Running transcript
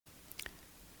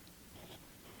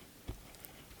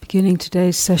Beginning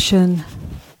today's session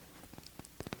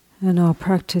and our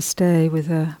practice day with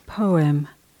a poem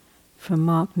from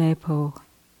Mark Naples.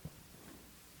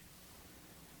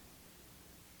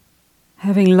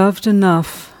 Having loved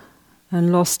enough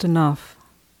and lost enough,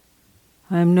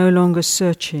 I am no longer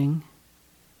searching,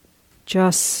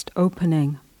 just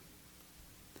opening.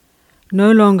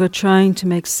 No longer trying to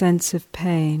make sense of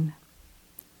pain,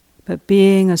 but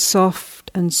being a soft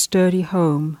and sturdy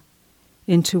home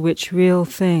into which real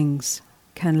things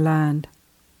can land.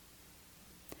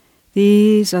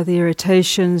 These are the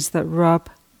irritations that rub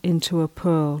into a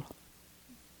pearl.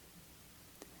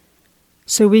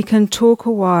 So we can talk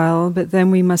a while, but then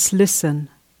we must listen,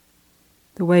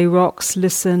 the way rocks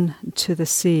listen to the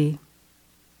sea.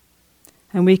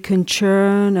 And we can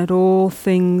churn at all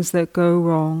things that go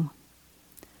wrong,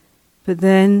 but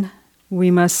then we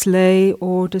must lay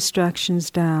all distractions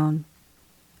down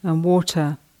and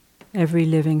water every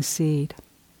living seed.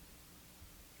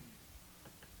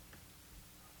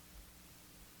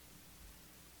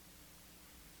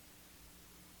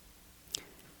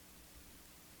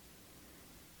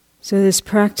 So this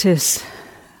practice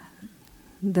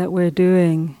that we're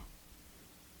doing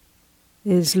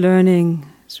is learning,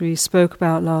 as we spoke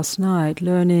about last night,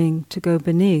 learning to go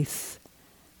beneath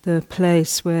the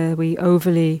place where we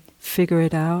overly figure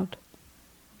it out,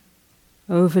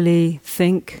 overly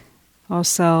think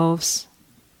ourselves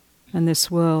and this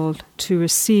world, to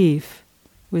receive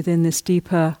within this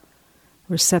deeper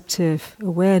receptive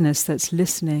awareness that's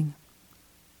listening,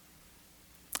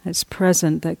 that's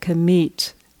present, that can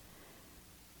meet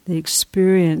the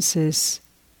experiences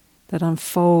that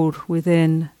unfold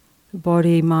within the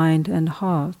body, mind and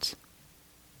heart.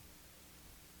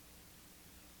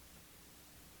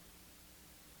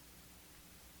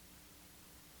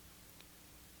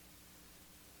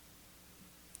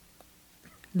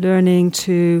 Learning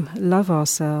to love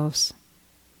ourselves,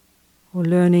 or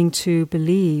learning to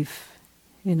believe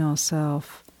in ourselves.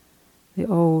 The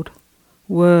old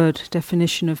word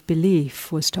definition of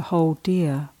belief was to hold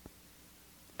dear,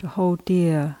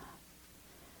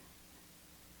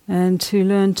 and to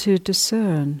learn to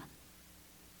discern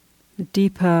the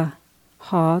deeper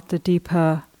heart, the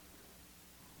deeper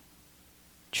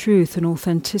truth and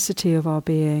authenticity of our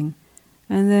being,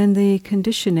 and then the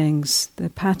conditionings, the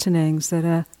patternings that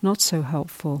are not so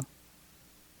helpful.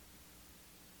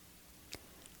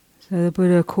 So the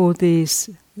Buddha called these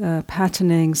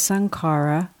patternings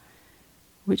sankhara,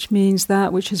 which means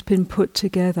that which has been put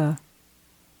together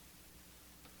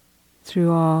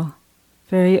through our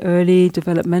very early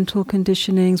developmental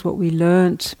conditionings, what we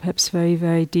learnt, perhaps very,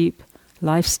 very deep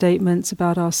life statements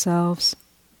about ourselves,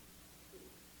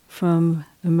 from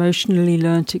emotionally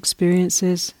learnt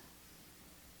experiences,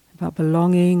 about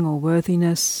belonging or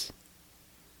worthiness,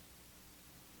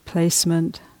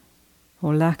 placement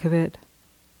or lack of it,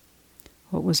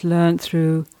 what was learnt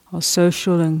through our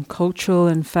social and cultural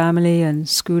and family and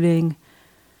schooling,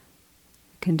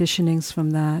 conditionings from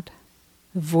that,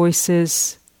 the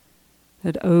voices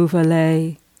that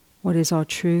overlay what is our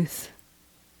truth,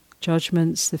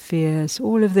 judgments, the fears,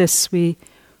 all of this we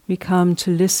come to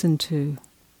listen to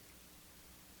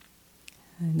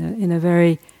in a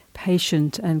very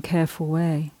patient and careful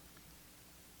way.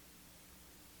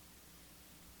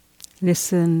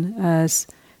 Listen as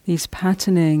these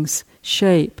patternings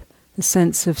shape the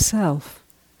sense of self,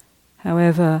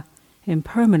 however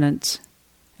impermanent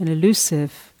and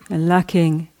elusive and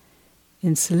lacking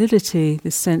in solidity,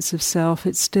 this sense of self,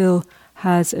 it still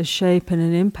has a shape and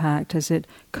an impact as it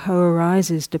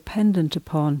co-arises dependent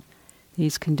upon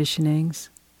these conditionings,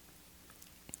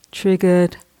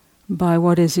 triggered by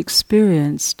what is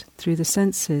experienced through the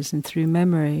senses and through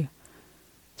memory,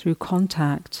 through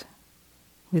contact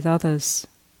with others,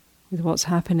 with what's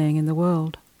happening in the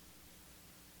world.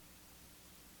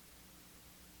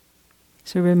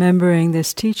 So remembering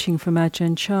this teaching from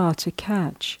Ajahn Chah to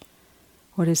catch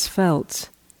what is felt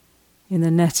in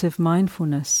the net of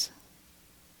mindfulness,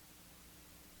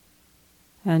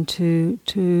 and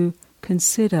to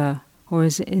consider, or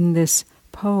as in this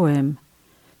poem,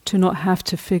 to not have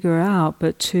to figure out,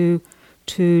 but to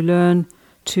learn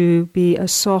to be a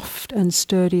soft and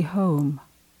sturdy home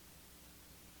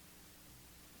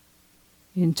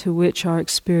into which our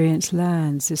experience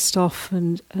lands. This soft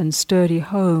and sturdy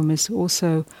home is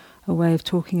also a way of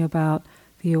talking about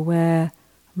the aware,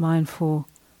 mindful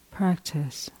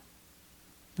practice,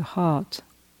 the heart,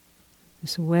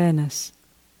 this awareness.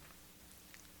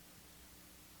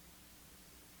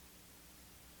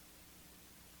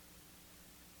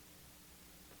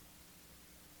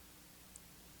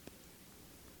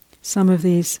 Some of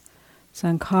these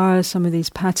Sankharas, some of these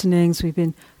patternings we've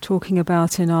been talking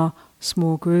about in our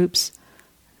small groups,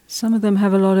 some of them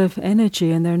have a lot of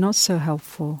energy and they're not so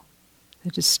helpful.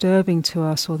 They're disturbing to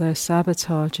us, or they're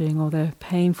sabotaging, or they're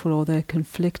painful, or they're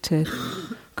conflicted,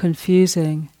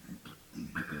 confusing.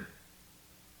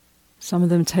 Some of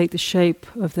them take the shape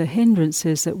of the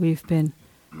hindrances that we've been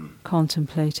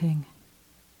contemplating.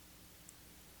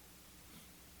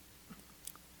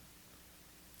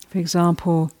 For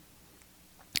example,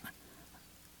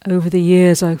 over the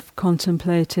years I've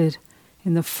contemplated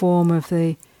in the form of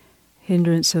the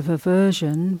hindrance of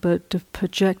aversion, but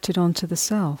projected onto the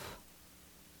self.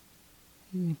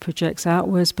 It projects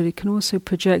outwards, but it can also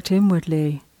project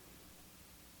inwardly.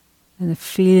 And the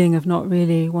feeling of not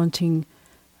really wanting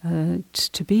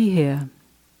to be here,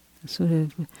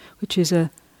 which is a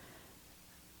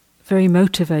very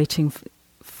motivating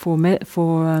for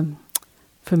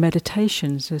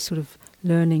meditation. So sort of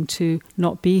learning to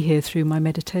not be here through my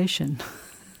meditation,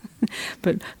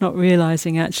 but not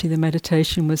realizing actually the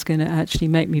meditation was going to actually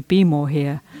make me be more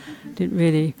here. Didn't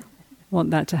really want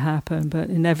that to happen, but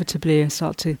inevitably I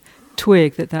start to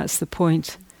twig that that's the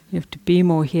point. You have to be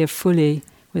more here fully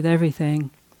with everything,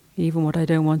 even what I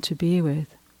don't want to be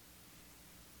with.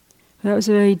 But that was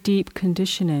a very deep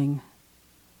conditioning,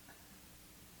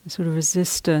 a sort of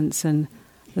resistance and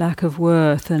lack of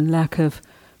worth and lack of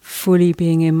fully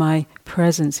being in my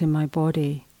presence, in my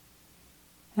body.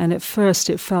 And at first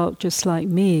it felt just like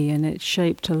me, and it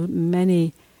shaped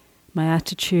many my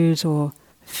attitudes or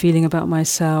feeling about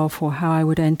myself, or how I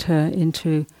would enter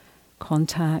into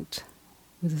contact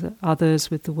with others,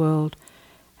 with the world.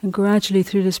 And gradually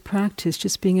through this practice,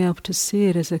 just being able to see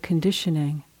it as a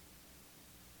conditioning.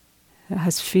 It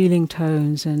has feeling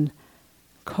tones and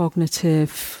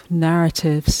cognitive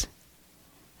narratives.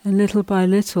 And little by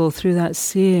little, through that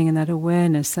seeing and that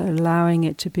awareness, that allowing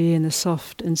it to be in the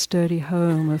soft and sturdy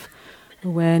home of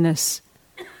awareness,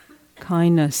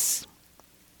 kindness,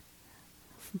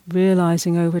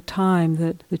 realizing over time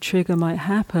that the trigger might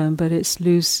happen, but it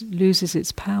loses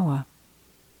its power.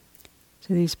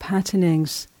 So these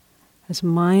patternings, as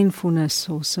mindfulness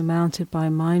or surmounted by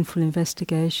mindful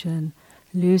investigation,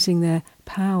 losing their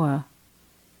power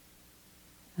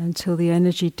until the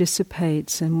energy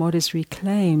dissipates, and what is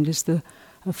reclaimed is a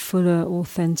fuller,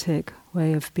 authentic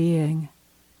way of being,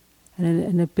 and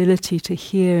an ability to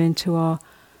hear into our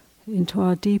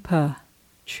deeper,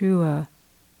 truer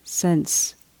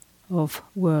sense of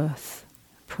worth,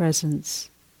 presence,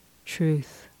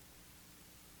 truth.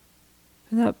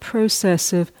 And that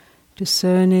process of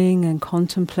discerning and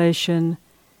contemplation,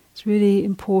 it's really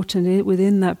important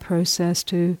within that process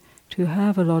to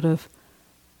have a lot of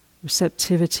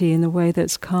receptivity in the way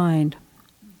that's kind,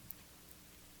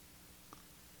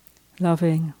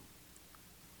 loving,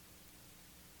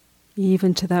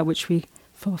 even to that which we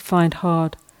find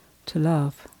hard to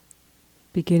love,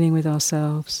 beginning with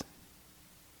ourselves.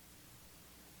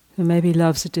 And maybe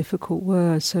love's a difficult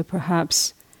word, so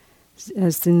perhaps,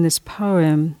 as in this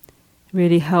poem,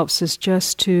 really helps us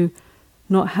just to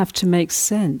not have to make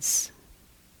sense,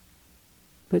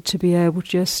 but to be able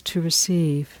just to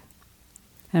receive,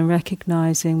 and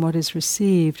recognizing what is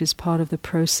received is part of the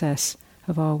process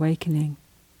of our awakening.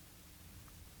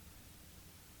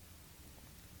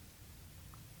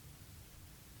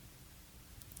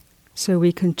 So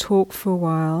we can talk for a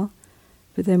while,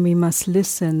 but then we must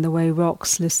listen the way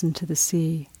rocks listen to the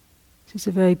sea. This is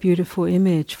a very beautiful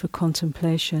image for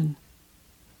contemplation.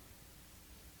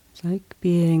 It's like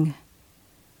being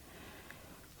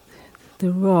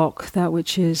the rock, that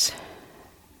which is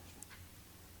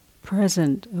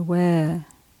present, aware,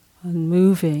 and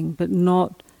moving, but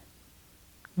not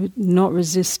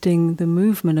resisting the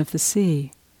movement of the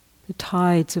sea, the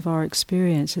tides of our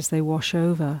experience as they wash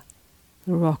over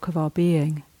the rock of our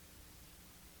being.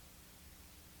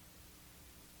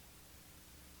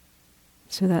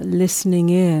 So that listening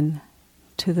in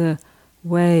to the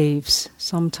waves,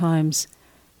 sometimes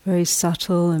very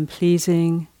subtle and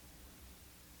pleasing,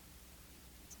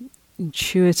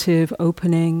 intuitive,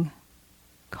 opening,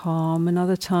 calm, and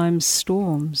other times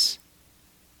storms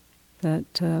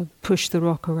that push the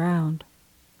rock around,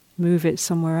 move it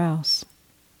somewhere else.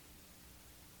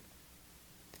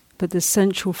 But the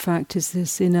central fact is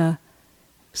this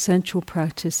central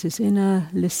practice is inner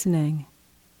listening.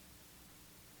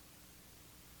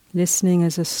 Listening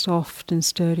as a soft and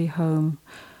sturdy home,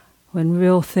 when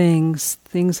real things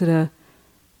that are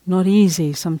not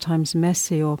easy, sometimes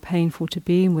messy or painful to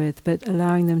be with, but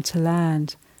allowing them to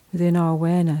land within our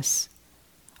awareness,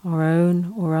 our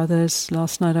own or others.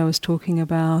 Last night I was talking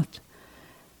about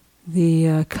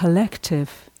the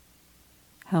collective,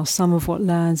 how some of what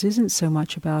lands isn't so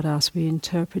much about us. We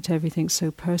interpret everything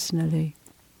so personally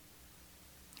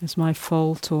as my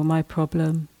fault or my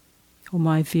problem or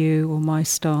my view or my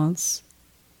stance.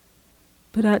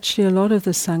 But actually a lot of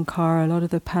the sankhara, a lot of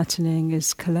the patterning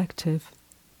is collective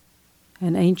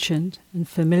and ancient and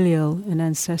familial and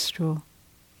ancestral.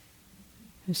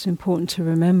 It's important to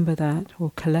remember that,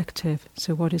 or collective.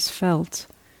 So what is felt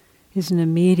isn't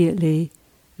immediately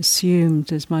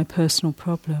assumed as my personal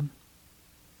problem.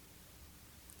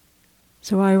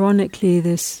 So ironically,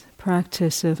 this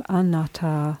practice of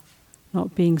anatta,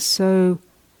 not being so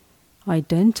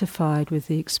identified with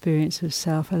the experience of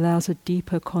self, allows a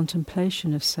deeper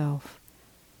contemplation of self,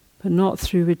 but not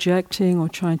through rejecting or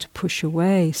trying to push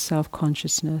away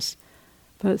self-consciousness,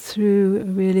 but through a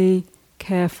really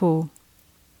careful,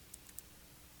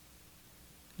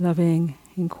 loving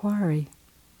inquiry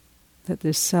that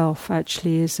this self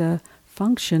actually is a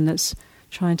function that's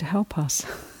trying to help us.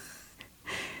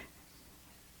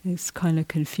 It's kind of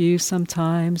confused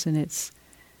sometimes, and it's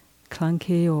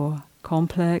clunky or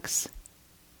complex.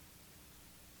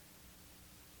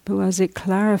 But as it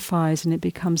clarifies and it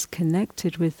becomes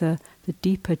connected with the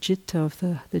deeper citta, of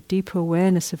the deeper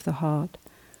awareness of the heart,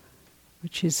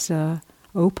 which is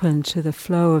open to the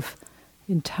flow of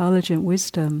intelligent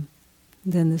wisdom,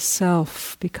 then the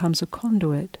self becomes a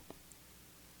conduit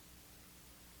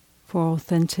for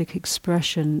authentic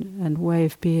expression and way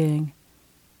of being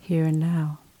here and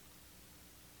now.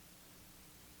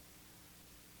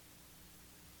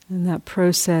 And that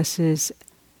process is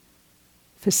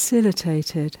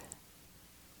facilitated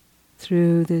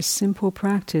through this simple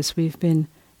practice we've been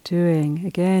doing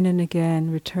again and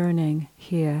again, returning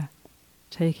here,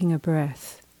 taking a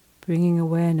breath, bringing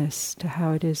awareness to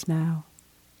how it is now.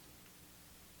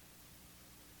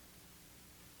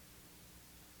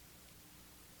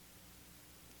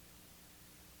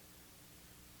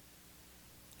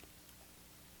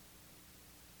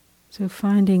 So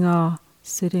finding our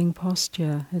sitting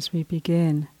posture as we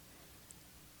begin.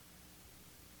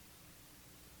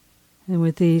 And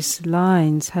with these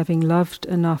lines, having loved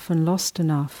enough and lost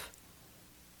enough,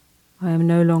 I am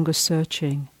no longer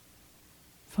searching.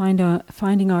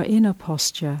 Finding our inner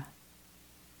posture.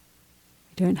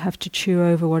 We don't have to chew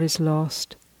over what is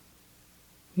lost.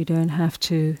 We don't have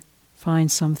to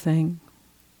find something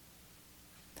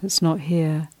that's not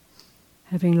here.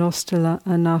 Having lost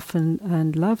enough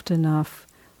and loved enough,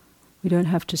 we don't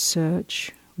have to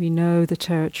search. We know the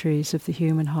territories of the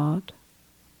human heart.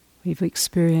 We've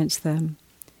experienced them.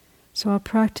 So our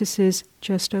practice is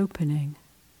just opening.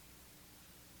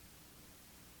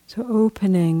 So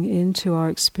opening into our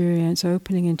experience,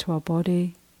 opening into our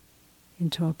body,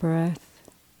 into our breath,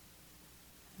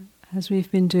 as we've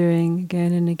been doing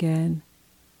again and again.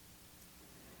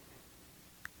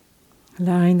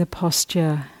 Allowing the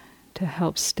posture to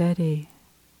help steady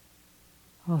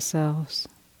ourselves.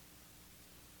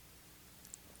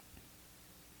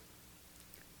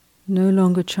 No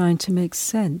longer trying to make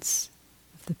sense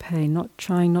of the pain,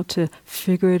 trying not to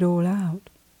figure it all out,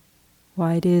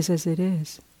 why it is as it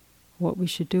is, what we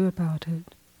should do about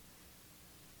it.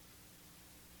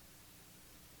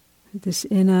 This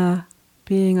inner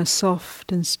being a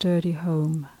soft and sturdy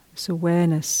home, this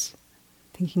awareness,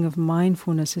 thinking of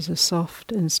mindfulness as a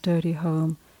soft and sturdy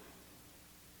home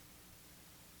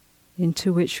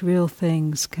into which real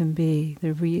things can be,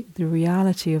 the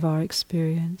reality of our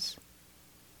experience.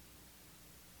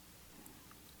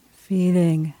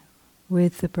 Feeling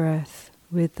with the breath,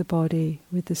 with the body,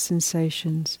 with the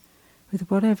sensations, with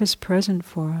whatever's present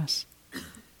for us.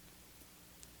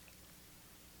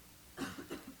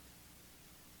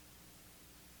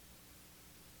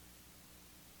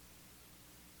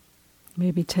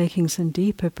 Maybe taking some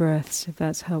deeper breaths if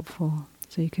that's helpful,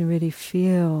 so you can really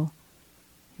feel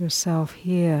yourself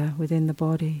here within the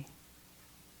body.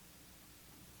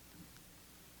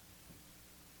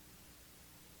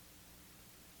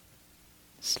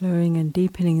 Slowing and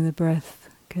deepening the breath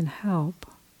can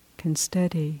help, can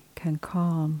steady, can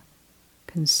calm,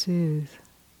 can soothe.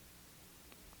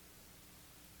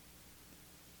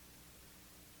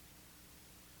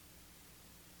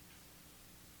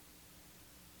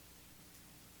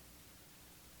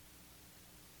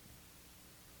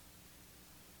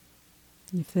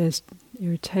 If there's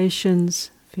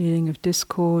irritations, feeling of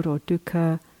discord or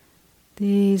dukkha,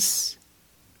 this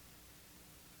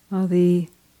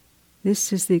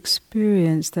is the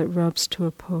experience that rubs to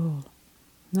a pull.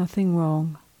 Nothing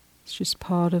wrong. It's just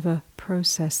part of a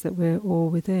process that we're all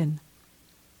within.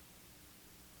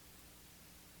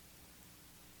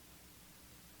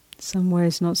 In some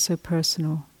ways not so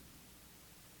personal,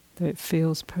 though it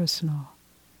feels personal.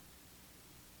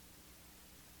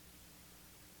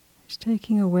 Just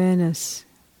taking awareness,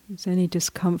 if there's any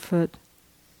discomfort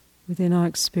within our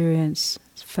experience,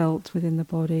 it's felt within the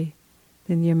body,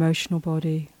 in the emotional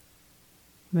body,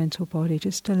 mental body,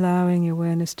 just allowing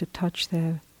awareness to touch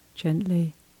there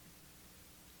gently.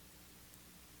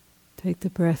 Take the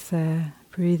breath there,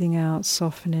 breathing out,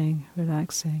 softening,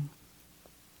 relaxing.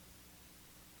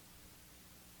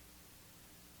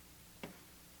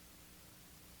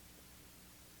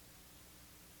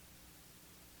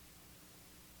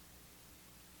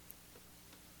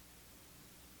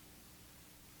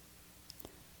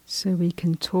 So we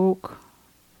can talk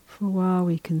for a while,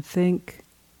 we can think,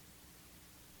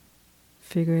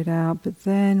 figure it out, but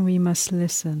then we must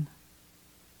listen.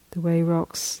 The way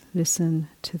rocks listen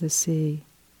to the sea.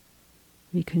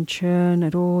 We can churn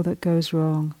at all that goes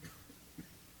wrong,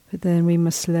 but then we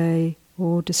must lay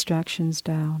all distractions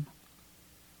down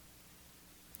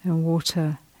and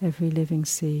water every living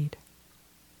seed.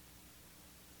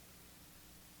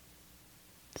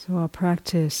 So our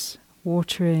practice,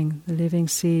 watering the living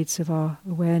seeds of our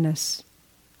awareness,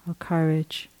 our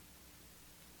courage,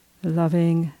 the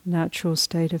loving, natural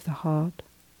state of the heart,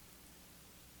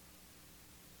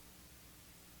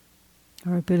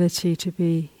 our ability to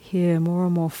be here more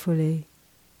and more fully,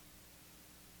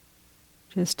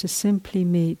 just to simply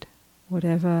meet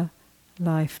whatever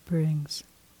life brings.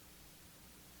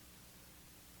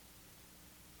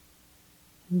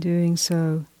 In doing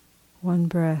so, one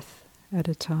breath at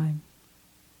a time.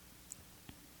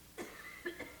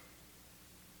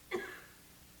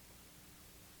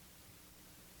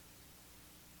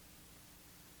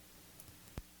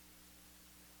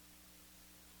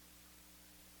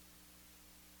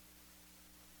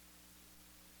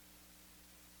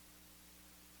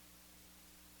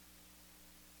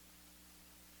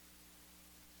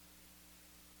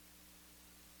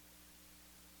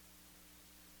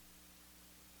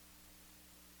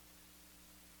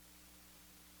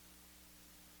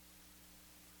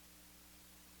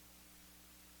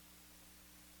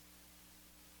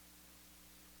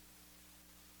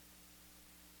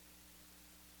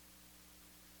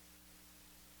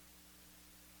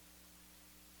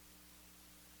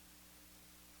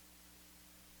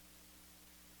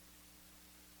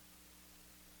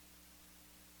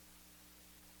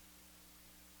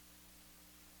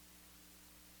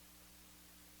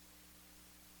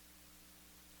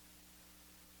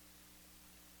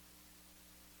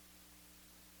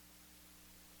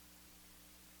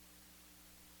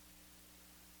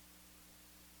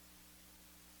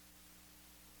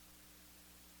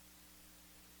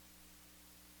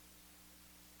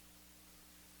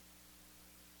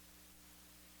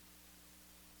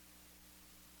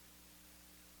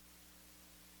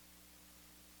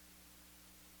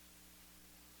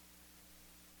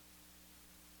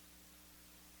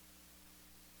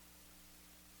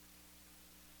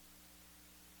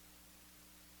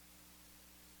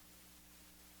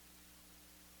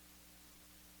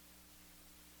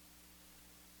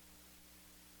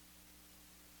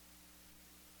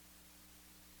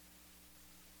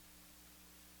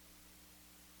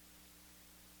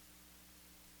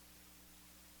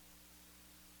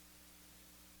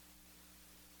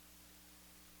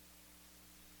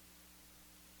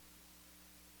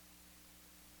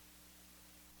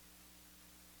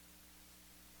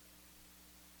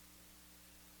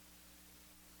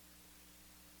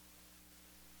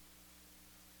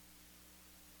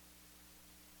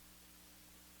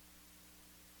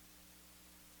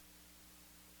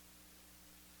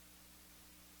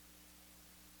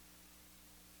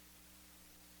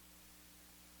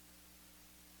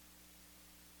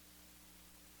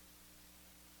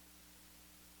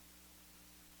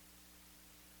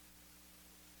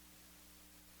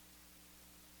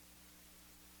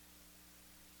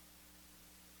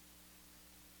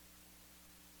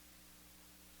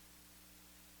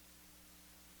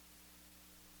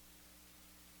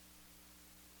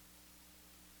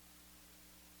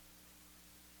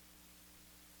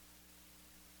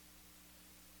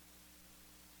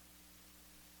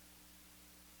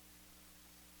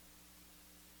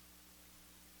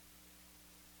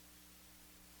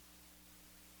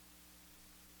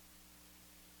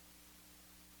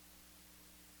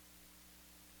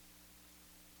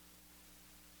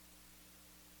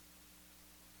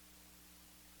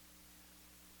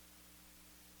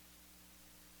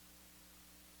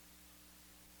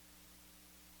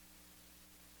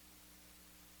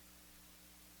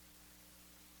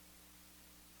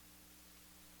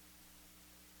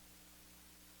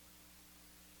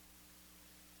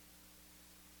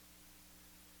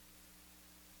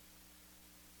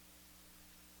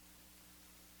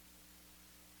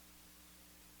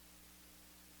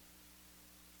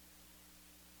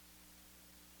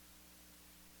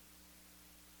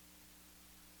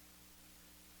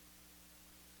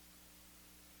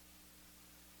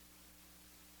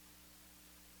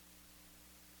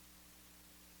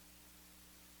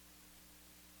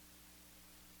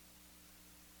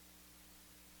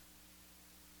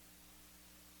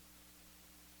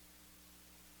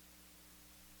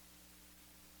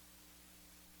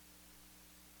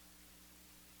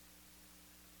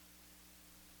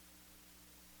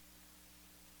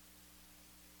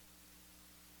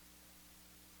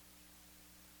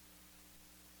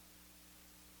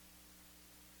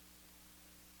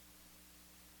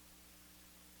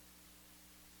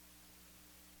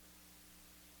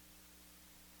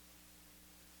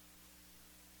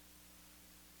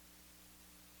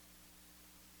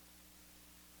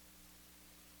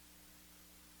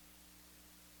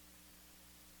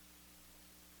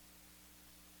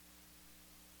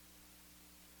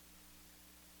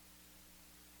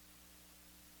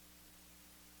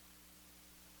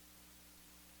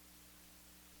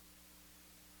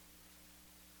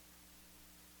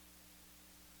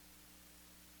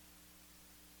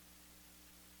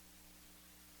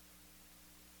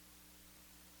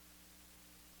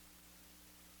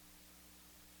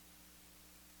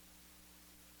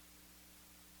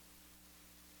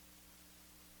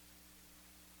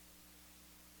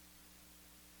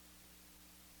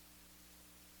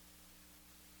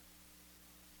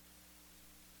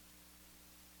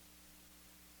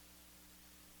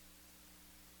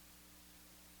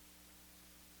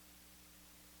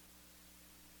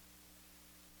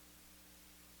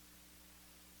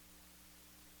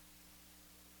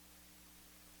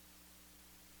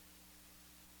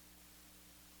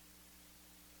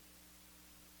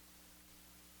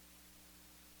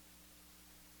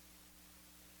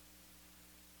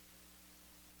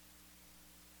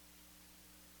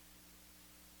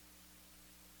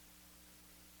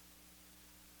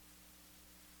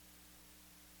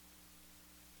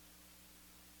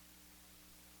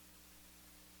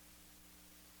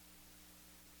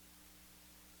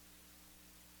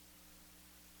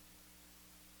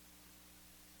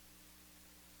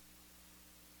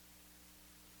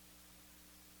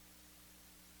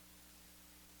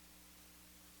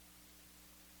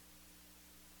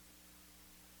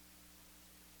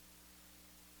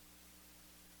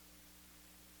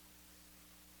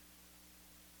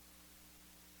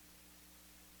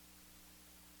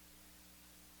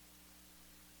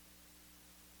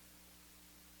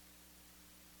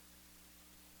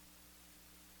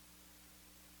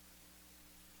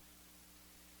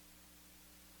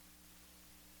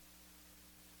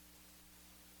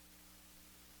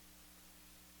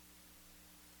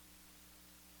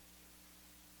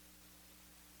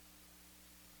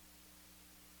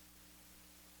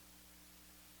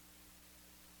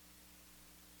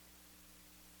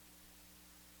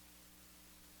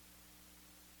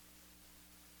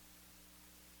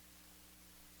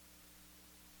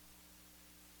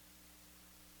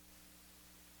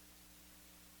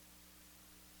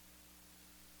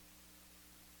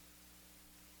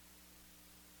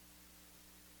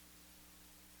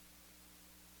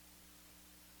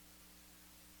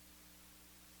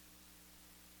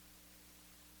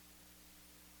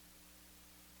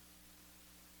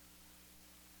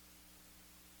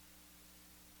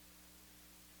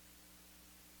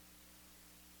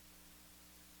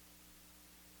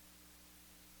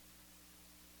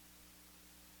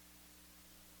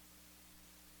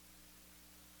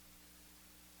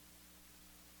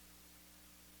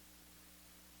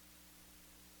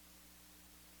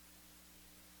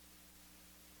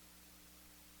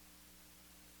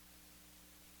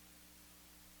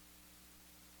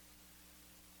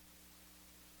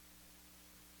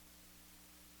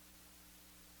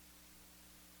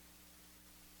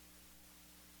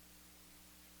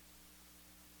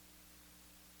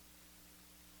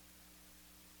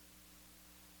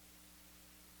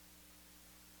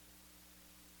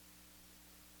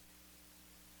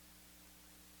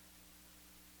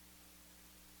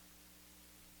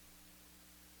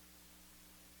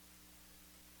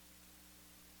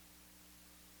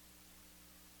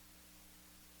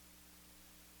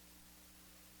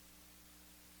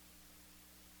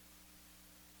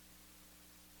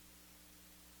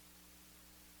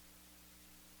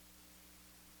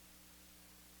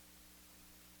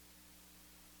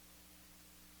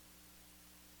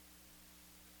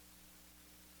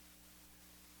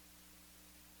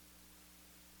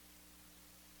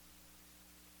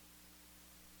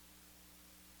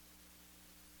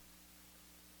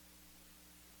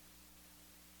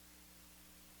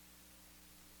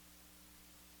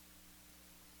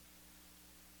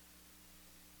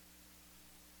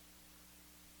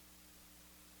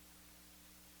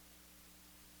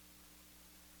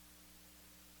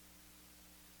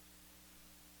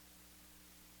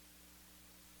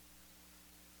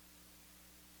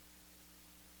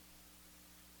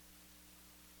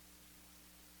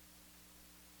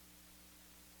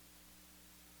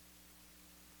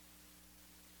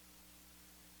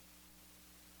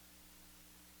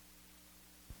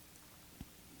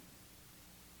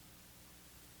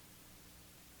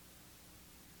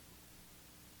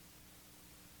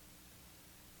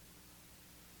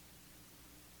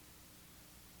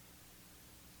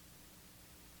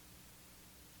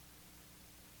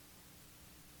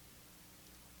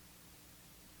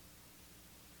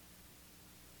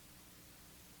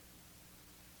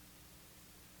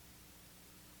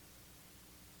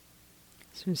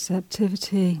 This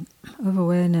receptivity of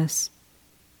awareness.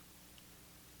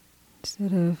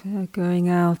 Instead of going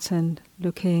out and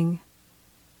looking,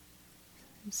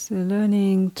 it's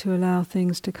learning to allow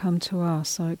things to come to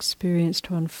us, our experience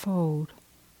to unfold.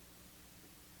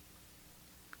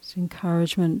 It's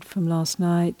encouragement from last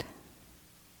night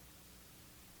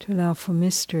to allow for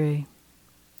mystery,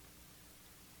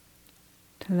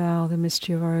 to allow the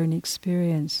mystery of our own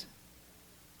experience,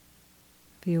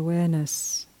 the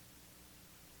awareness,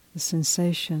 the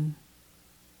sensation,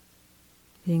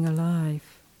 being alive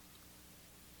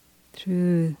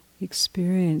through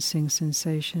experiencing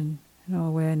sensation and our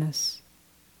awareness.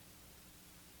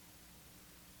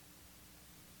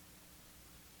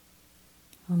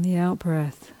 On the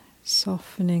out-breath,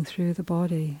 softening through the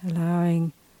body,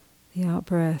 allowing the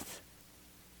out-breath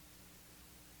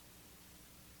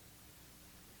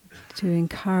to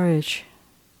encourage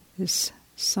this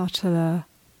subtler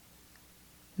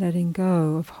letting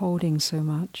go of holding so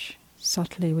much,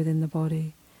 subtly within the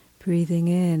body, breathing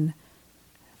in,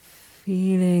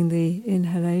 feeling the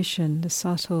inhalation, the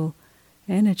subtle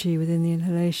energy within the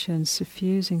inhalation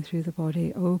suffusing through the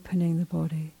body, opening the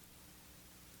body.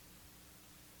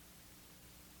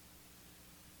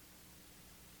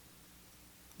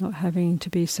 Not having to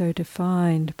be so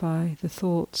defined by the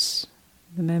thoughts,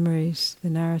 the memories, the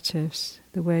narratives,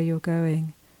 the where you're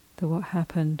going, the what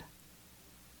happened.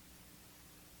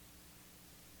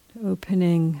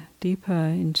 Opening deeper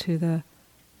into the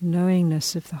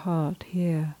knowingness of the heart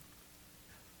here.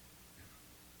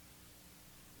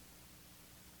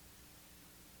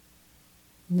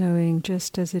 Knowing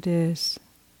just as it is.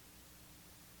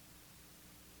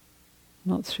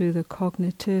 Not through the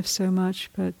cognitive so much,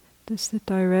 but just the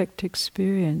direct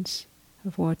experience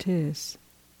of what is.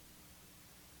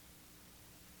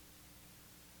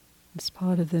 It's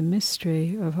part of the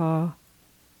mystery of our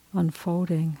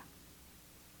unfolding.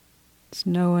 It's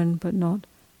known but not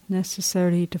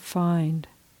necessarily defined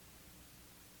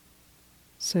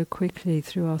so quickly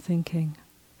through our thinking.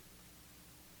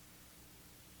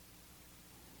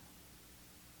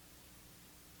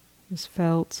 It's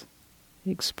felt,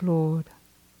 explored,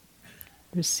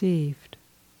 received.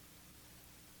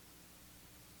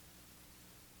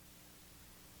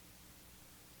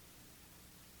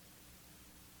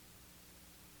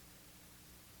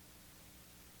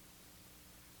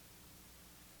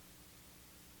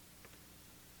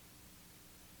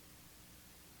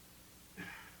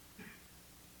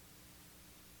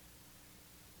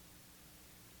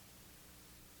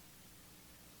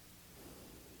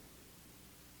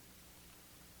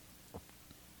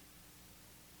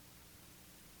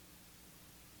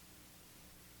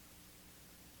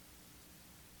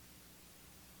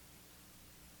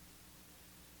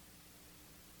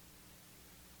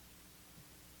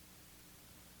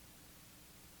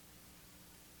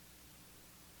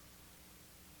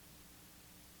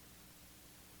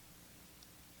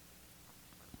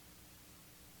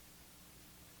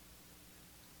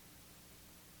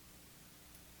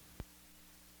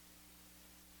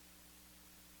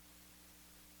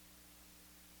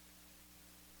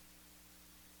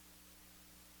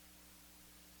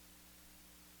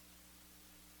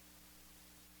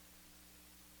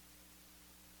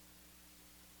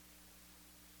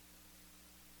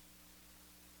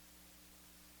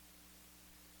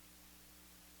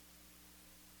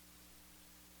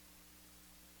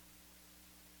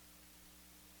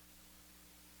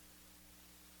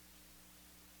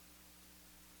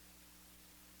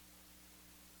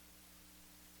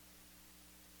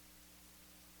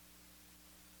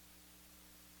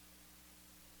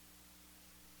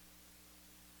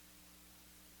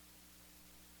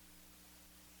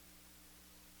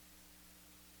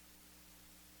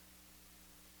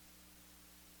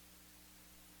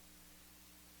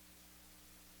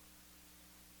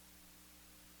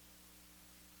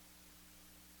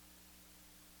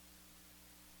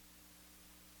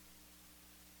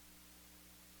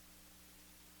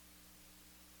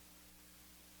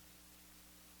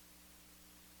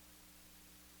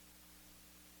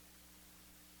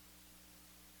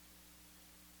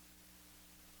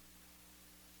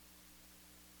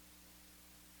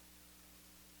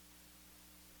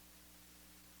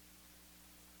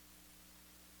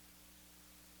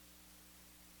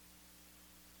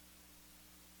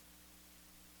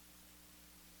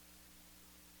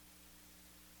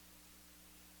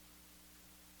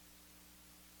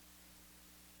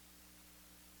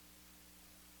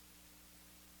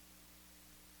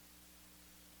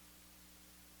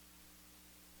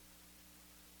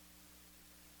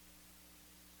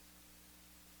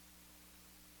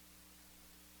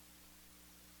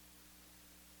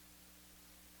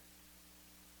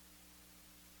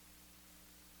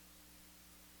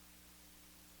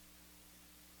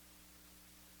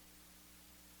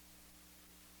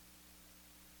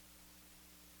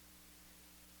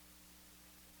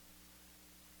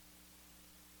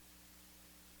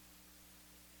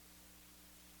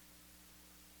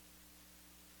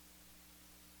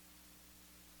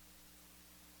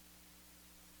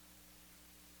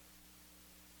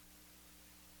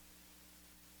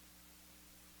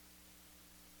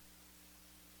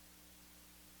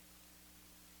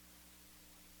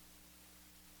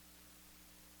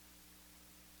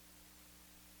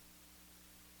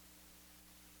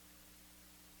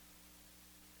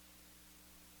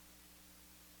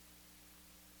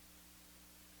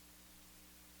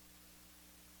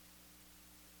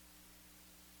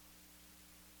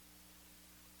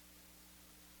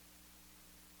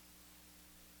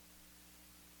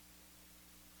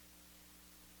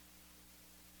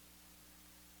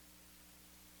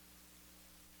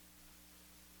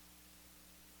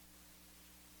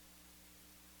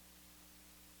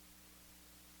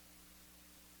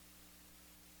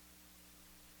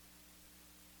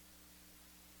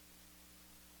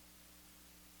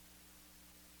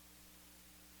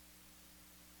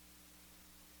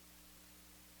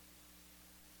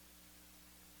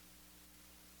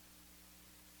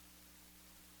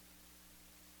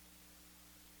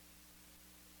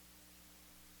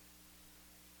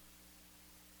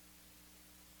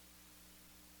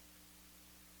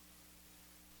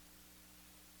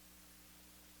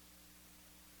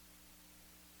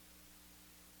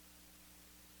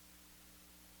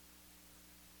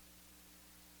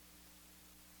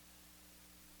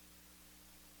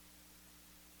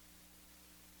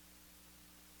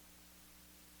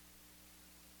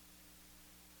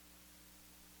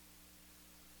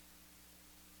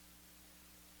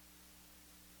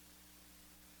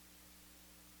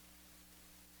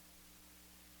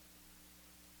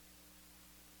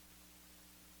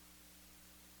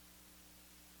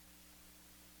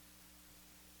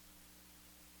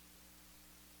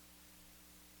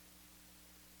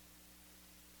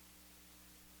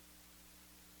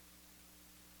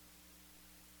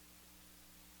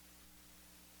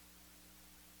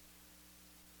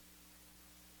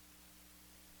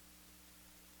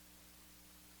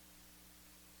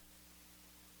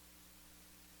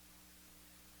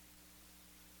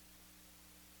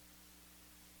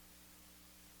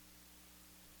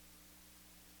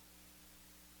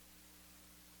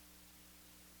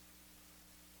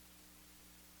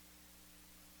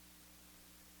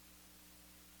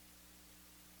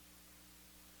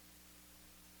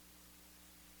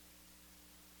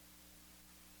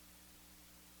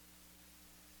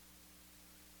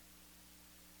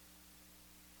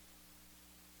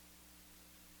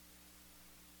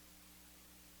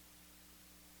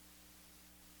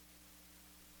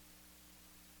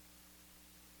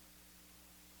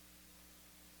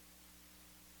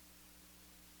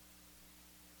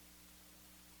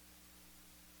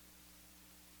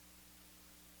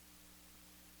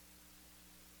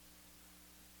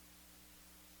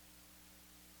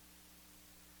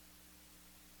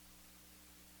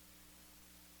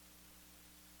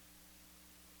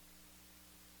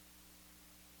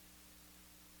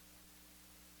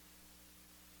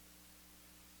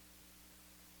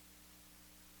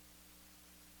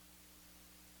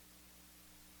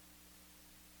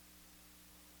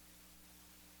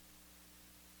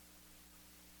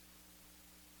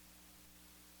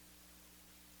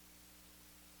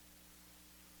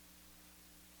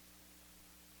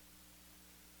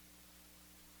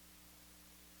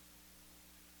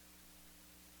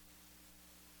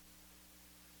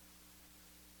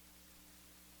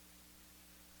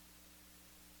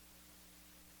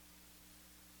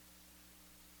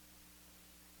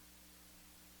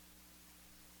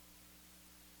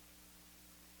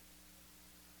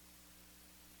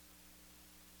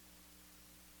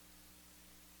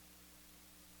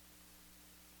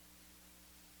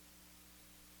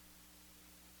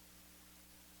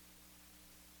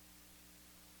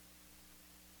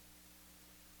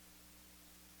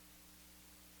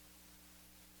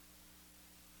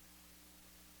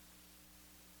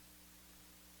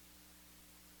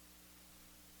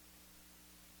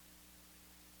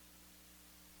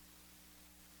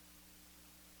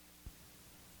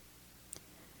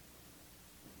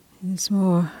 this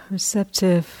more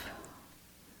receptive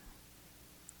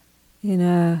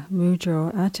inner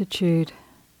mudra or attitude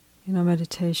in our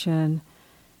meditation,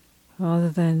 rather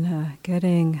than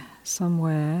getting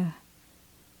somewhere,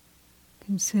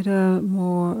 consider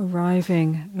more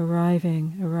arriving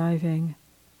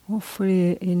more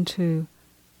fully into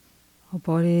our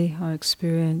body, our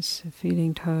experience, our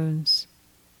feeling tones,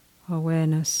 our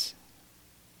awareness,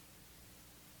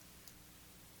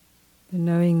 the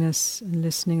knowingness and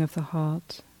listening of the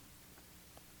heart.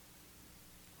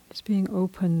 Just being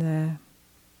open there,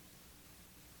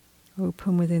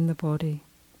 open within the body.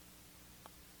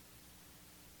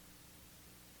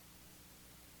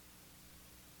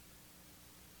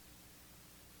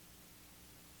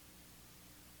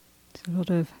 It's a lot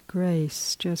of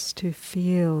grace just to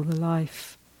feel the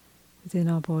life within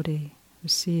our body,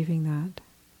 receiving that.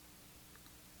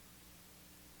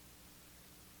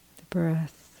 The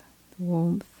breath, the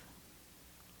warmth,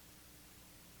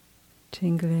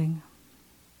 tingling.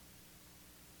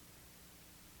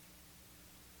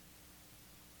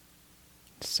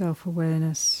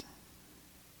 Self-awareness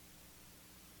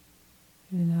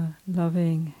in a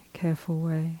loving, careful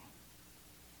way.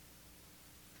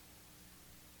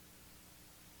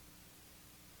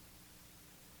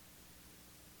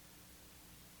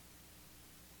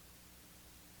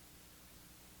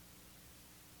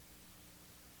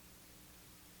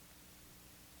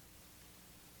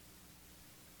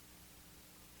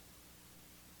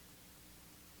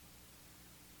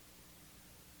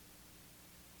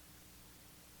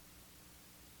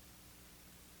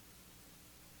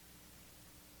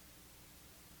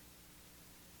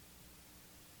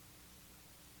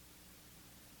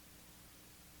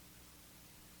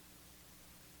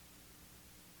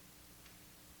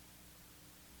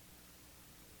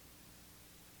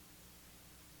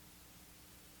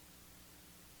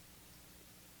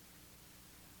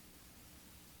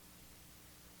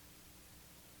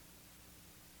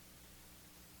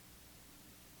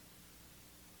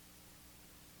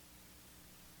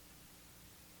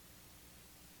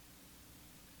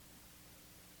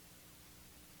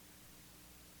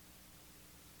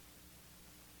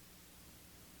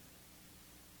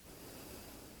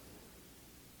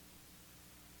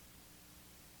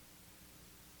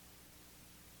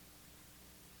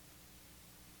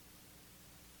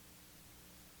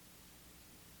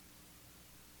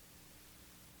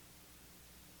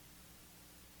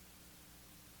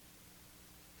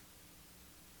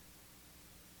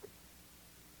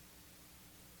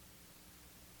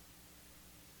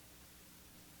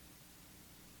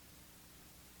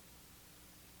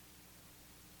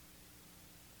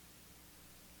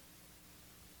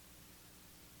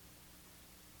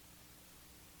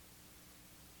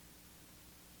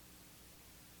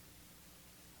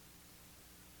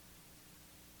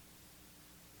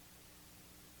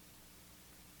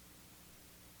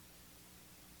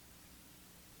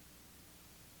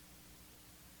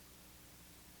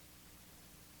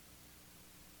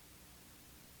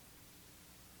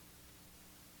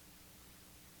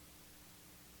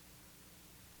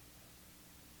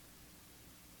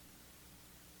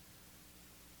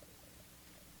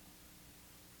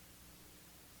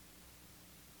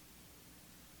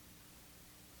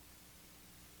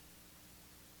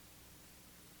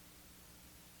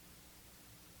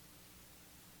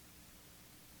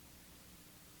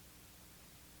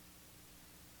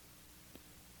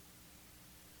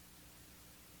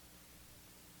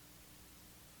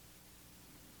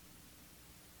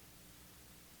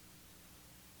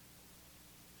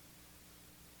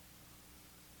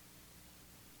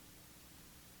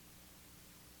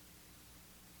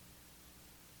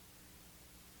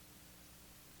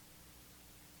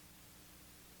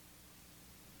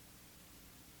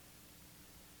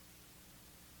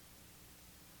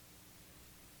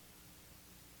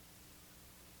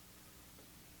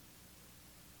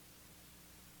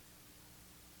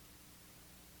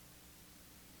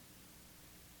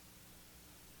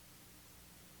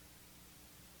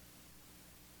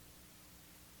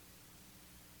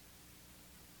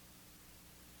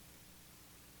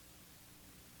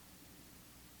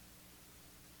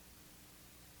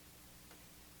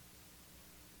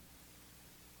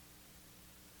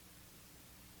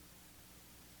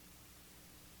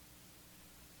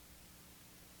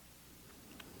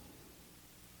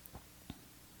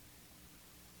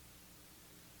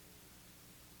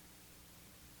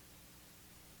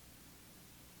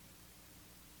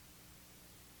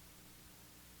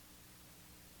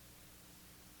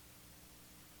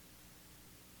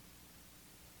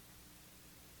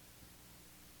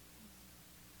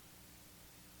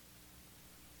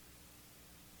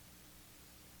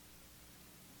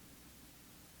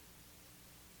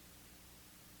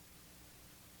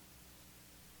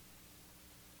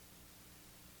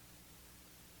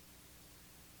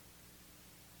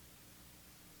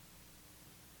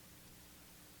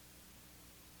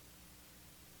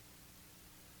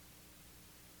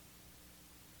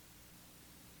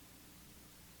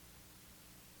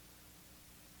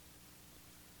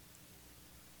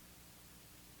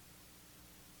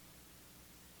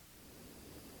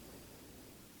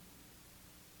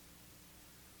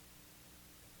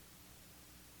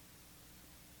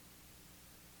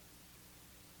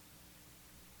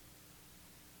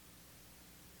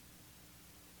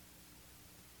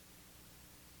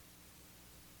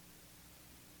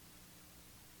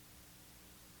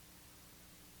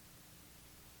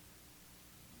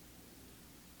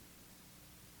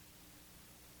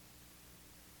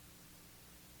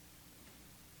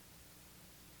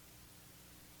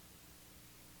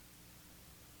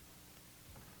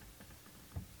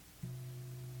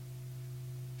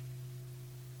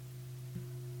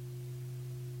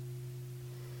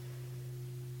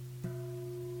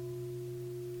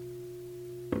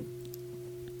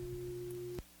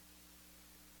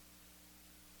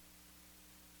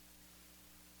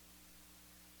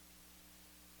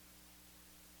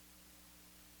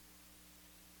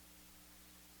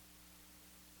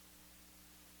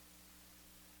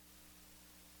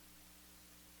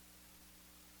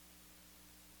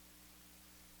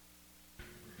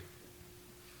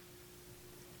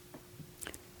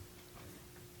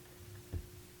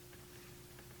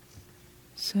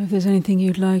 So if there's anything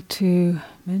you'd like to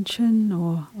mention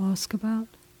or ask about?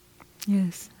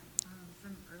 Yes.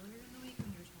 From earlier in the week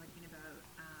when you were talking about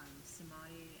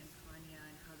samadhi and panya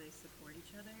and how they support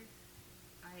each other,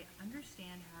 I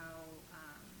understand how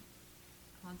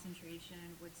concentration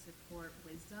would support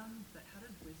wisdom, but how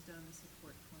does wisdom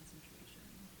support concentration?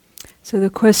 So the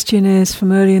question is,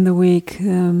 from early in the week,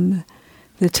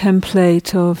 the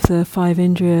template of the 5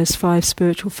 indriyas, 5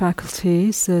 spiritual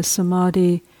faculties, the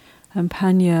samadhi and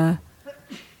panya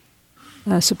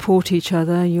support each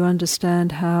other. You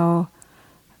understand how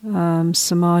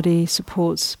samadhi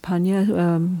supports panya,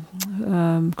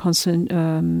 constant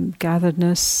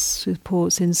gatheredness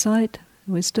supports insight,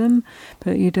 wisdom,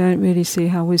 but you don't really see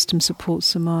how wisdom supports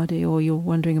samadhi, or you're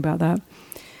wondering about that.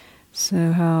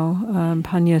 So how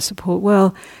panya support?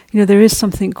 Well, there is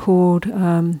something called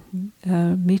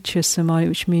miccha samadhi,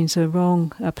 which means a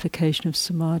wrong application of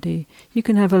samadhi. You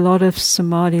can have a lot of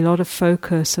samadhi, a lot of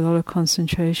focus, a lot of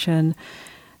concentration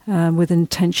with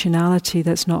intentionality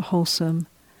that's not wholesome,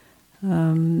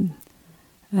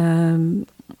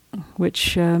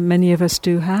 which many of us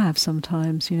do have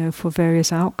sometimes, for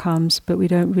various outcomes, but we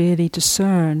don't really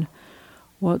discern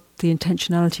what the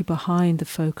intentionality behind the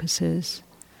focus is.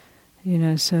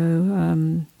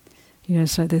 So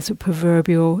there's a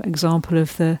proverbial example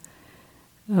of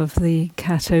the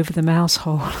cat over the mouse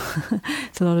hole.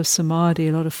 It's a lot of samadhi,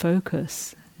 a lot of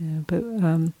focus, but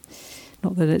not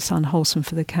that it's unwholesome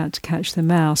for the cat to catch the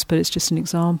mouse, but it's just an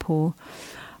example.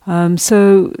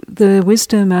 So the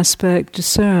wisdom aspect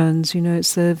discerns.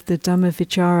 It's the Dhamma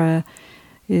Vichara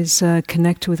is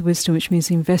connected with wisdom, which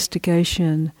means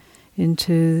investigation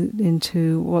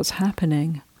into what's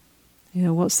happening.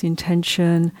 What's the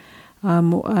intention,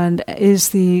 and is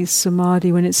the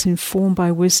samadhi, when it's informed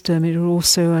by wisdom, it will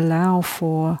also allow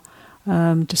for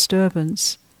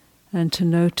disturbance, and to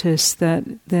notice that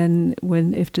then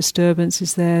if disturbance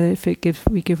is there, if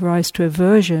we give rise to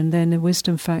aversion, then the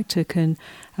wisdom factor can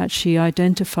actually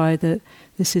identify that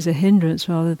this is a hindrance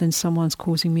rather than someone's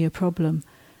causing me a problem.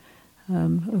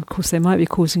 Of course, they might be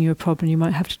causing you a problem, you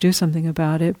might have to do something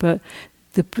about it, but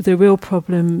the real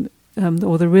problem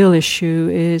or the real issue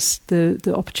is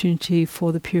the opportunity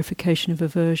for the purification of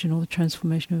aversion or the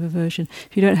transformation of aversion.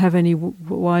 If you don't have any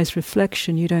wise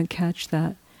reflection, you don't catch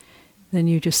that. Then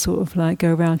you just sort of like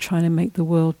go around trying to make the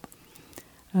world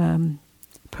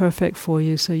perfect for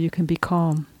you so you can be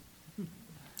calm.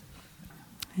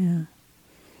 Yeah.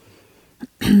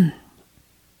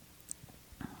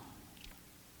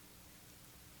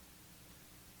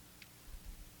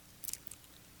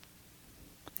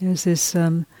 There's this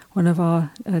one of our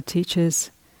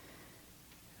teachers,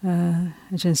 Ajahn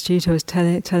Sujito, was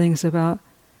telling us about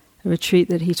a retreat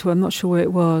that he taught. I'm not sure where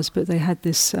it was, but they had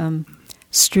this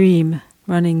stream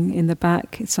running in the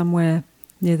back somewhere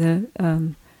near the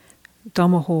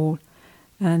Dhamma hall,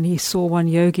 and he saw one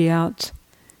yogi out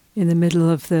in the middle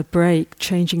of the break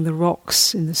changing the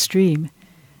rocks in the stream.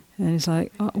 And he's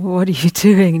like, oh, well, what are you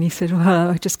doing? And he said, well,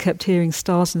 I just kept hearing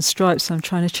Stars and Stripes, so I'm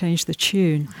trying to change the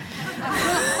tune.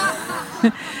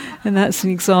 And that's an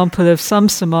example of some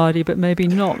samadhi, but maybe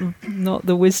not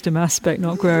the wisdom aspect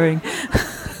not growing.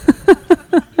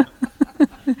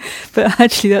 But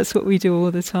actually that's what we do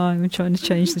all the time, we're trying to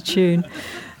change the tune.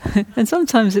 And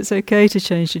sometimes it's okay to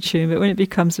change the tune, but when it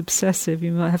becomes obsessive,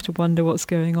 you might have to wonder what's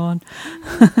going on.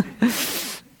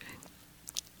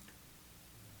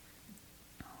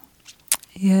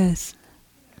 Yes.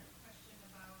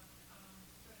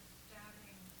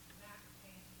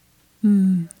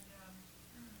 Mm.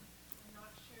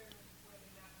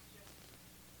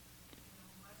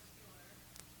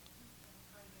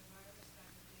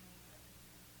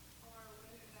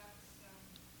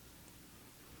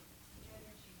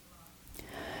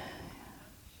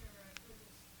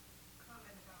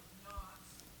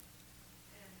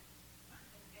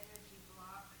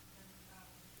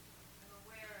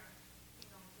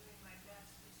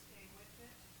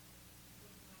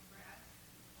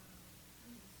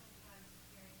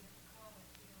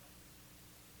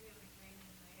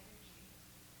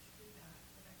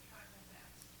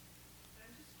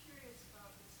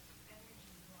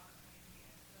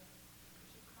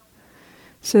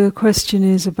 So the question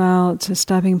is about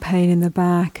stabbing pain in the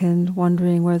back and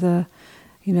wondering whether,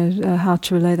 how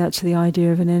to relate that to the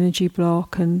idea of an energy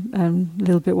block and a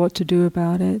little bit what to do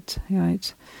about it,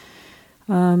 right?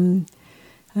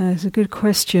 It's a good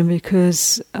question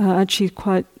because actually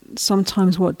quite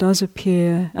sometimes what does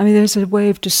appear, there's a way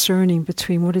of discerning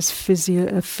between what is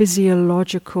a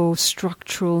physiological,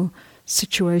 structural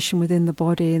situation within the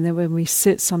body, and then when we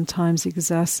sit sometimes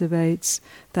exacerbates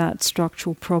that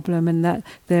structural problem, and that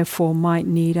therefore might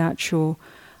need actual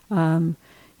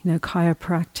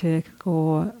chiropractic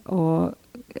or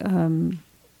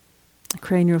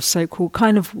cranial so-called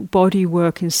kind of body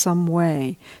work in some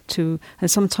way and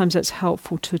sometimes that's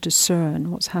helpful to discern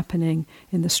what's happening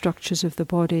in the structures of the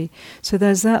body. So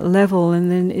there's that level, and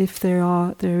then if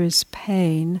there is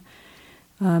pain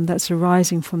that's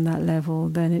arising from that level,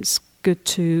 then it's good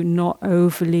to not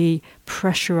overly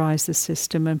pressurize the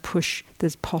system and push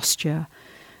the posture,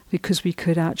 because we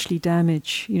could actually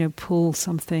damage, pull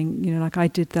something, like I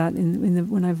did that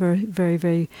when I very, very,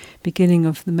 very beginning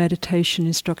of the meditation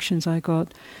instructions I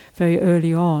got very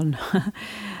early on,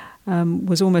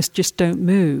 was almost just don't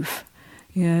move.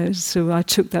 So I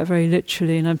took that very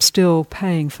literally, and I'm still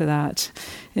paying for that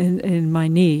in my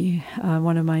knee,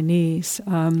 one of my knees.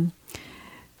 And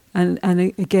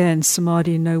again,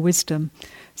 samadhi, no wisdom.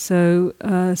 So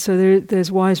there's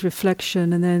wise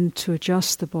reflection, and then to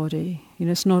adjust the body.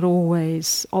 It's not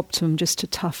always optimum just to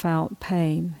tough out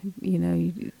pain.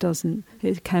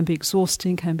 It can be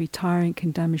exhausting, can be tiring,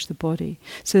 can damage the body.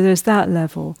 So there's that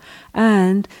level,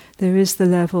 and there is the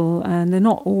level, and they're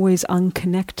not always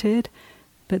unconnected,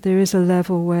 but there is a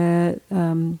level where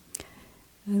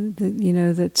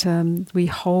we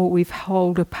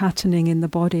hold a patterning in the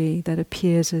body that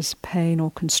appears as pain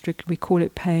or constrict. We call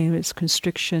it pain. It's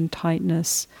constriction,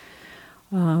 tightness,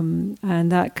 and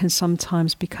that can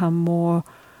sometimes become more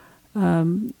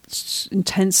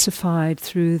intensified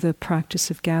through the practice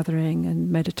of gathering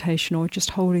and meditation, or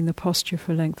just holding the posture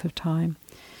for a length of time.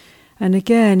 And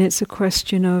again, it's a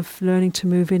question of learning to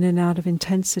move in and out of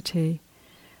intensity.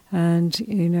 And,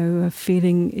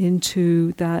 feeling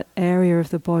into that area of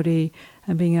the body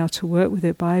and being able to work with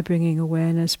it by bringing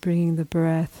awareness, bringing the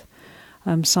breath.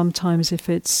 Sometimes if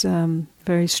it's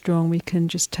very strong, we can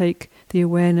just take the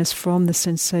awareness from the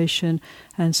sensation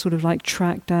and sort of like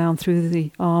track down through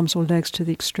the arms or legs to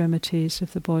the extremities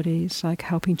of the body. It's like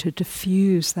helping to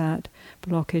diffuse that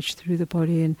blockage through the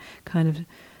body and kind of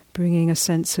bringing a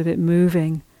sense of it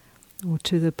moving, or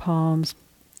to the palms.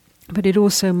 But it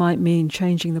also might mean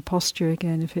changing the posture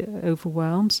again if it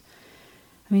overwhelms.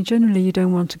 I mean, generally you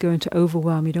don't want to go into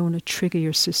overwhelm. You don't want to trigger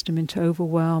your system into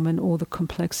overwhelm and all the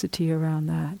complexity around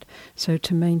that. So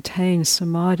to maintain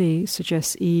samadhi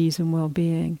suggests ease and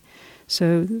well-being.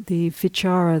 So the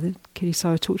vichara that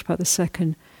Thanissara talked about, the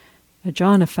second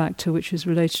jhana factor, which is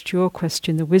related to your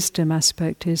question, the wisdom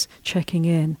aspect, is checking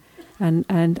in.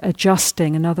 And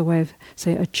adjusting, another way of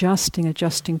saying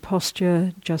adjusting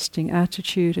posture, adjusting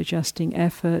attitude, adjusting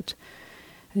effort,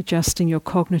 adjusting your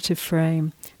cognitive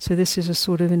frame. So this is a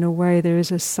sort of, in a way, there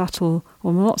is a subtle,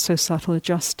 or not so subtle,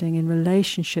 adjusting in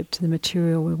relationship to the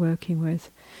material we're working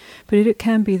with. But it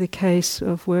can be the case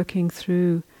of working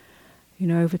through,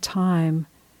 over time,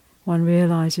 one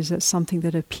realizes that something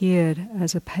that appeared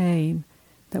as a pain,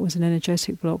 that was an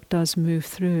energetic block, does move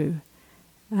through.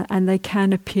 And they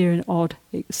can appear in odd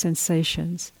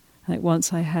sensations. Like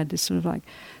once I had this sort of like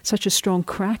such a strong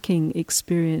cracking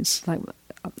experience. Like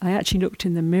I actually looked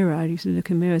in the mirror. I used to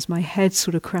look in mirrors. My head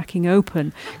sort of cracking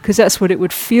open, because that's what it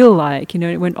would feel like.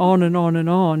 It went on and on and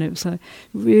on. It was like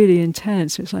really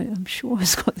intense. It was like, I'm sure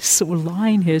it's got this sort of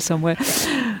line here somewhere,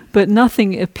 but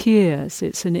nothing appears.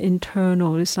 It's an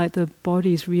internal. It's like the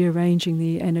body's rearranging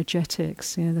the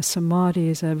energetics. The samadhi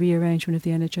is a rearrangement of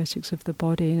the energetics of the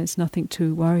body, and it's nothing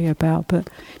to worry about. But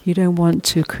you don't want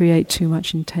to create too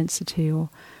much intensity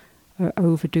or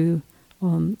overdo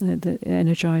on the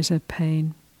energizer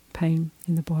pain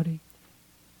in the body.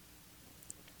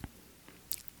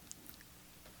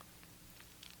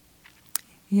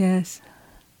 Yes.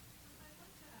 I'd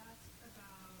like to ask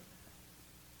about,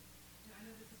 I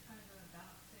know this is kind of a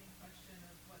balancing question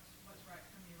of what's right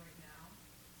for me right now.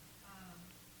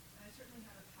 And I certainly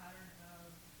have a pattern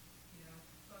of,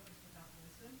 focus without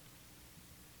wisdom.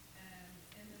 And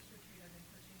in this retreat I've been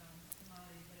pushing on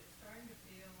samadhi, but it's starting to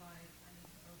feel like I need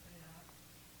to open it up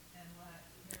and let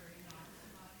very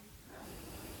non-samadhi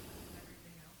and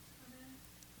everything else come in.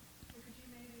 So could you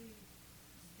maybe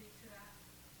speak to that?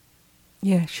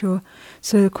 Yeah, sure.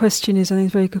 So the question is, I think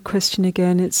it's a very good question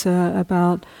again. It's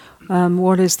about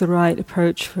what is the right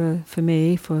approach for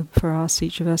me, for us,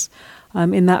 each of us,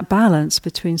 in that balance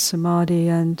between samadhi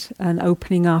and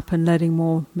opening up and letting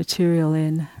more material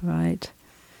in, right?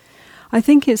 I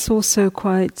think it's also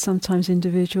quite sometimes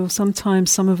individual.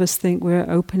 Sometimes some of us think we're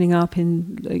opening up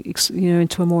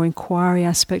into a more inquiry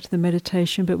aspect of the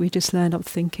meditation, but we just land up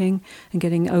thinking and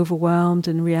getting overwhelmed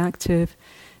and reactive.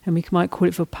 And we might call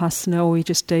it vipassana, or we're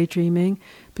just daydreaming,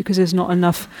 because there's not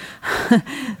enough,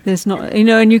 there's not,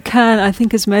 and you can, I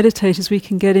think as meditators, we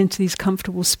can get into these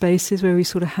comfortable spaces where we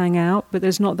sort of hang out, but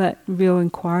there's not that real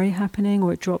inquiry happening,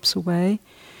 or it drops away.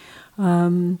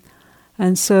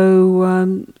 And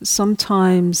so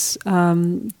sometimes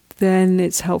then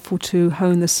it's helpful to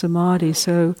hone the samadhi.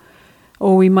 So,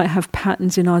 or we might have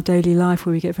patterns in our daily life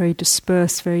where we get very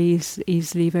dispersed very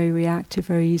easily, very reactive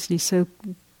very easily. So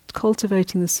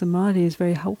cultivating the samadhi is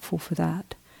very helpful for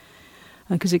that,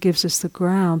 because it gives us the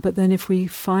ground. But then if we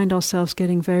find ourselves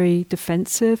getting very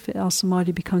defensive, our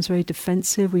samadhi becomes very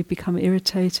defensive, we become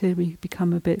irritated, we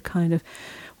become a bit kind of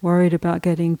worried about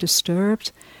getting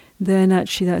disturbed, then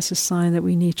actually that's a sign that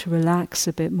we need to relax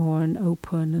a bit more and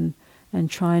open and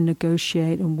try and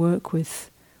negotiate and work with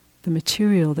the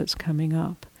material that's coming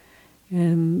up.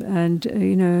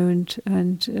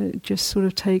 Just sort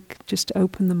of just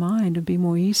open the mind and be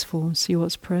more easeful and see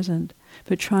what's present.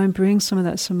 But try and bring some of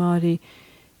that samadhi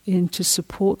in to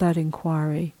support that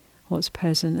inquiry, what's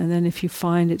present. And then if you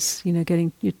find it's you're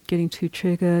getting too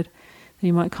triggered, then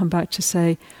you might come back to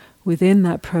say, within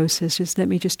that process, just let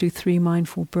me just do 3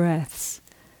 mindful breaths.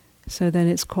 So then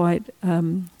it's quite,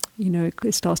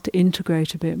 it starts to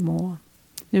integrate a bit more.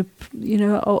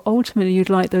 Ultimately you'd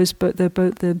like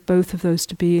both of those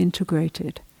to be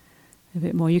integrated a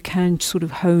bit more. You can sort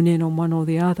of hone in on one or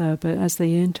the other, but as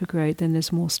they integrate, then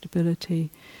there's more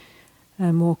stability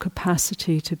and more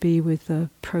capacity to be with the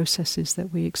processes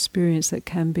that we experience that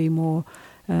can be more,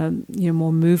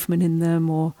 more movement in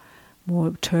them, or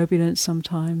more turbulence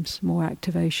sometimes, more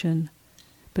activation,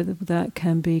 but that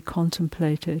can be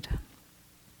contemplated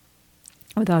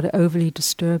without it overly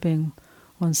disturbing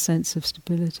one's sense of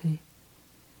stability.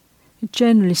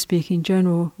 Generally speaking,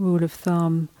 general rule of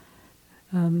thumb,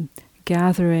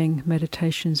 gathering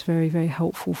meditation is very, very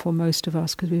helpful for most of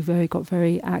us, because we've got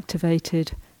very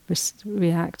activated,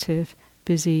 reactive,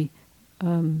 busy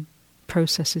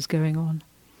processes going on.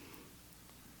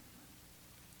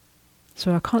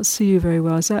 So I can't see you very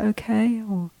well. Is that okay?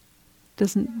 Or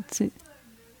doesn't? See?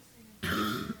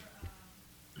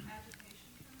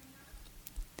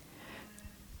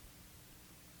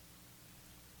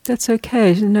 That's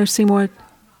okay. Noticing more.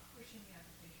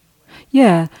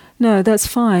 Yeah, no, that's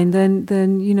fine.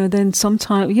 Then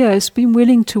sometimes, it's being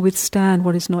willing to withstand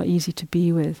what is not easy to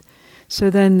be with. So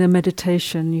then the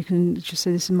meditation, you can just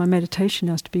say, this is my meditation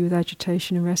now, is to be with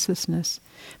agitation and restlessness.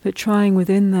 But trying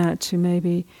within that to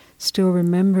maybe still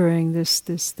remembering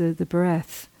the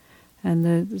breath and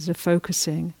the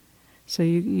focusing. So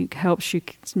it helps you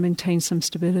maintain some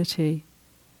stability.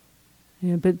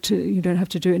 But you don't have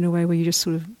to do it in a way where you just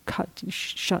sort of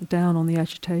shut down on the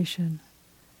agitation.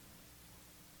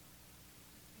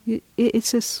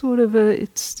 It's a sort of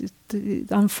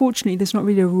unfortunately there's not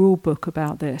really a rule book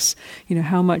about this.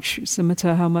 How much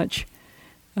samatha, how much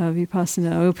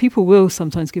vipassana. Well, people will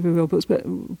sometimes give a rule books, but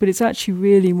it's actually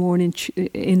really more an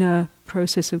inner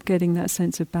process of getting that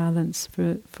sense of balance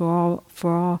for our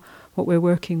what we're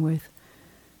working with.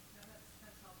 That's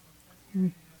helpful. That's hearing,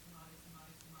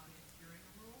 samadhi, hearing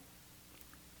a rule,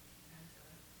 and kind of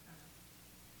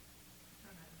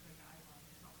turn that into a guideline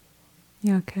is helpful for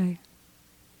me. Yeah, okay.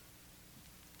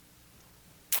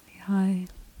 Hi.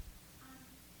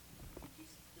 Could you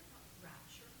speak about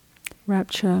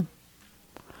Rapture.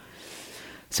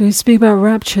 So we speak about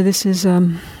rapture. This is,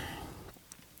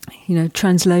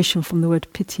 translation from the word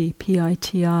piti,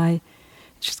 P-I-T-I.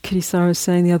 Just Thanissara was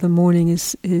saying the other morning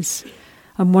is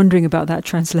I'm wondering about that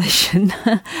translation,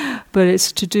 but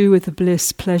it's to do with the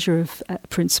bliss, pleasure of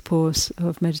principles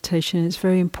of meditation. It's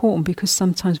very important because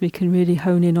sometimes we can really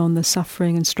hone in on the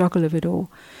suffering and struggle of it all.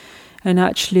 And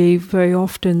actually, very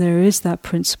often there is that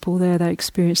principle there, that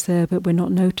experience there, but we're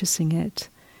not noticing it.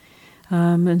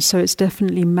 And so it's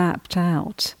definitely mapped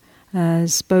out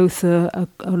as both an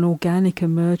organic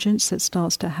emergence that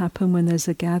starts to happen when there's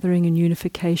a gathering and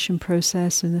unification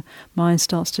process, and the mind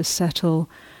starts to settle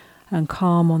and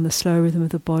calm on the slow rhythm of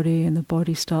the body, and the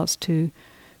body starts to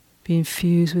be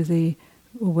infused with the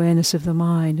awareness of the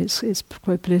mind. It's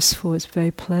quite blissful, it's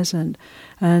very pleasant,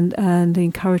 and the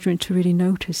encouragement to really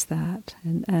notice that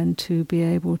and to be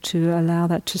able to allow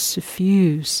that to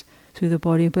suffuse through the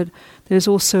body. But there's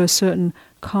also a certain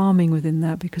calming within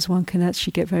that, because one can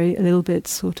actually get a little bit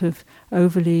sort of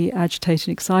overly agitated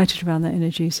and excited around that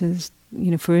energy. So there's,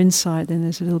 for insight, then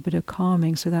there's a little bit of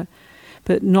calming, so that,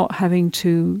 but not having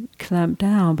to clamp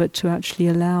down, but to actually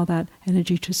allow that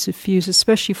energy to suffuse,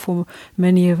 especially for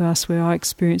many of us where our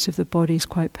experience of the body is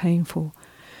quite painful.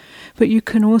 But you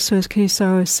can also, as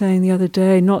Thanissara was saying the other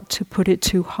day, not to put it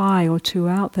too high or too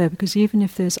out there, because even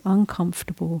if there's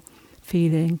uncomfortable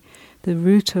feeling, the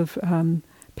root of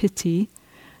piti,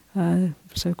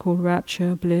 so-called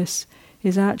rapture, bliss,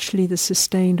 is actually the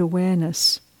sustained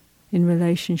awareness in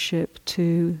relationship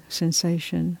to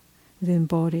sensation within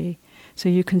body. So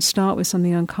you can start with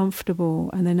something uncomfortable,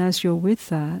 and then as you're with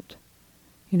that,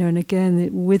 And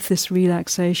again, with this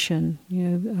relaxation,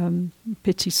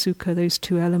 piti sukha, those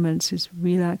two elements is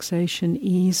relaxation,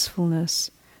 easefulness,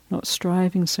 not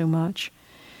striving so much.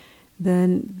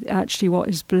 Then actually what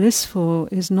is blissful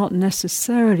is not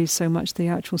necessarily so much the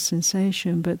actual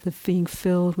sensation, but the being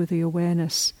filled with the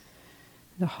awareness.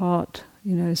 The heart,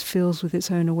 is filled with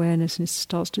its own awareness and it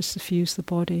starts to suffuse the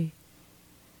body.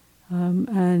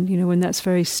 And when that's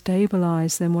very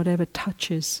stabilized, then whatever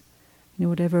touches,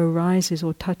 whatever arises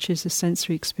or touches the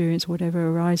sensory experience, whatever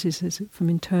arises from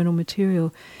internal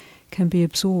material, can be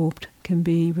absorbed, can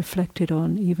be reflected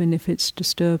on, even if it's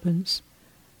disturbance.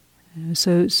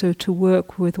 So to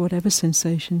work with whatever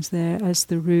sensations there as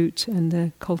the root and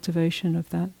the cultivation of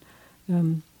that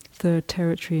third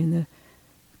territory and the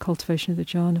cultivation of the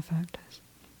jhana factors.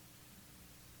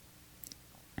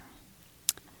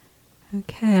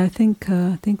 Okay, I think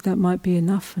that might be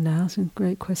enough for now. It's a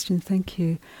great question, thank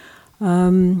you.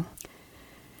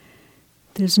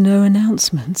 There's no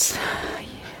announcements.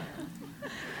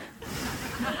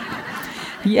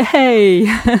 Yay!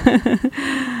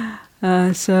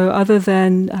 So other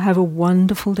than have a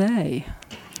wonderful day.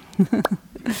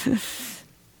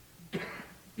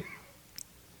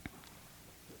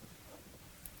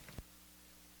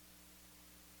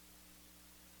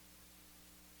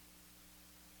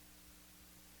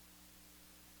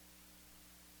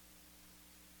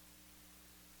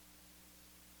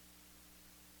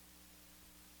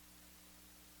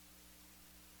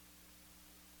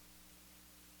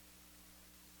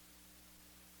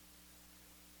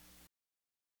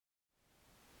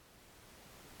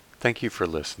 Thank you for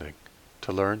listening.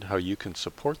 To learn how you can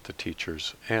support the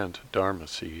teachers and Dharma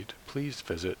Seed, please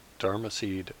visit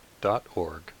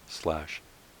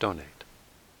dharmaseed.org/donate.